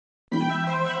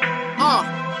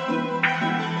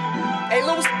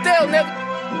nigga.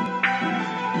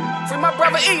 Free my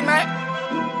brother E, man.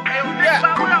 Yeah.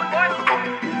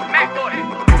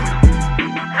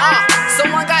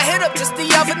 Someone got hit up just the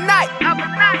other night.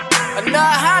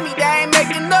 Another homie that ain't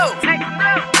making news.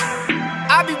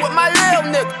 I be with my lil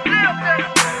nigga.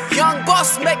 Young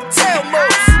boss making tail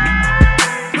moves.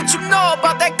 What you know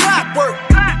about that clockwork?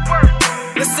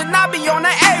 Listen, I be on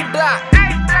the A block.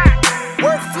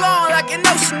 Work flowing like an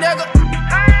ocean, nigga.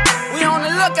 We on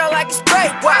the lookout like it's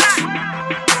Baywatch.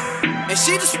 And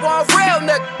she just want a real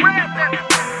nigga,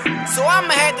 so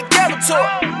I'ma have to give it to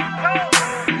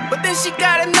her. But then she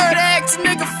got a nerve to ask a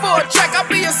nigga for a check. I'll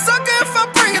be a sucker if I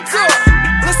bring it to her.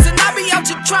 Listen, I be out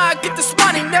here trying to get this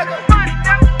money, nigga.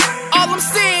 All I'm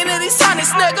seeing is these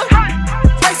hundreds, nigga.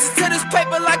 Races to this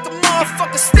paper like a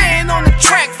motherfucker staying on the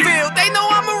track field. They know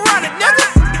I'ma run it, nigga.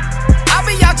 I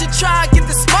be out here trying to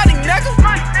get this money, nigga.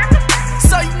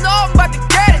 So you know I'm about to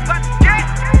get it.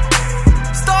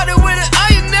 Started with an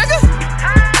iron, nigga.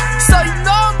 So you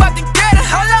know I'm about to get it.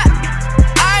 Hold up,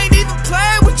 I ain't even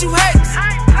playing with you haters.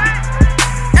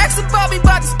 Ask about me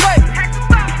about this paper.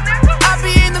 I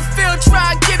be in the field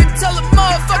trying to get it till the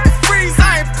motherfucker freeze.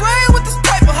 I ain't playing with this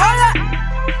paper. Hold up,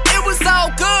 it was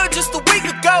all good just a week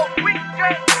ago.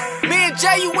 Me and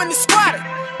Jay, you in the squatter,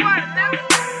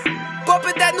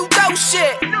 bumping that new dope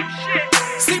shit.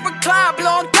 Secret climb,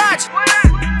 blowing dodge.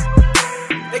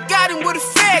 They got him with a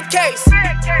Fed case.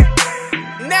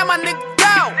 Now my nigga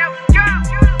gone.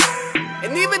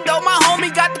 And even though my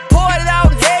homie got deported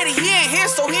out in Haiti, he ain't here,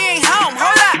 so he ain't home.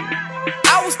 Hold up,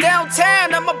 I was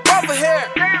downtown and my brother here.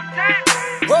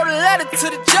 Wrote a letter to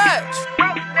the judge,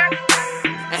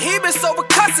 and he been sober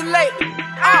cussing lately.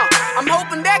 I'm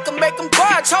hoping that can make him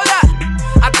budge. Hold up,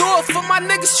 I do it for my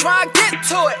niggas trying to get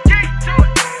to it.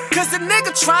 Cause the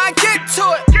nigga trying to get to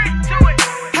it.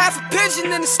 Half a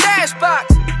pigeon in the stash box.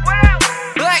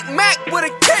 Black Mac with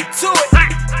a kick to it.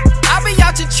 I be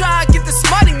out here trying to get this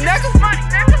money, nigga.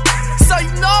 So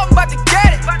you know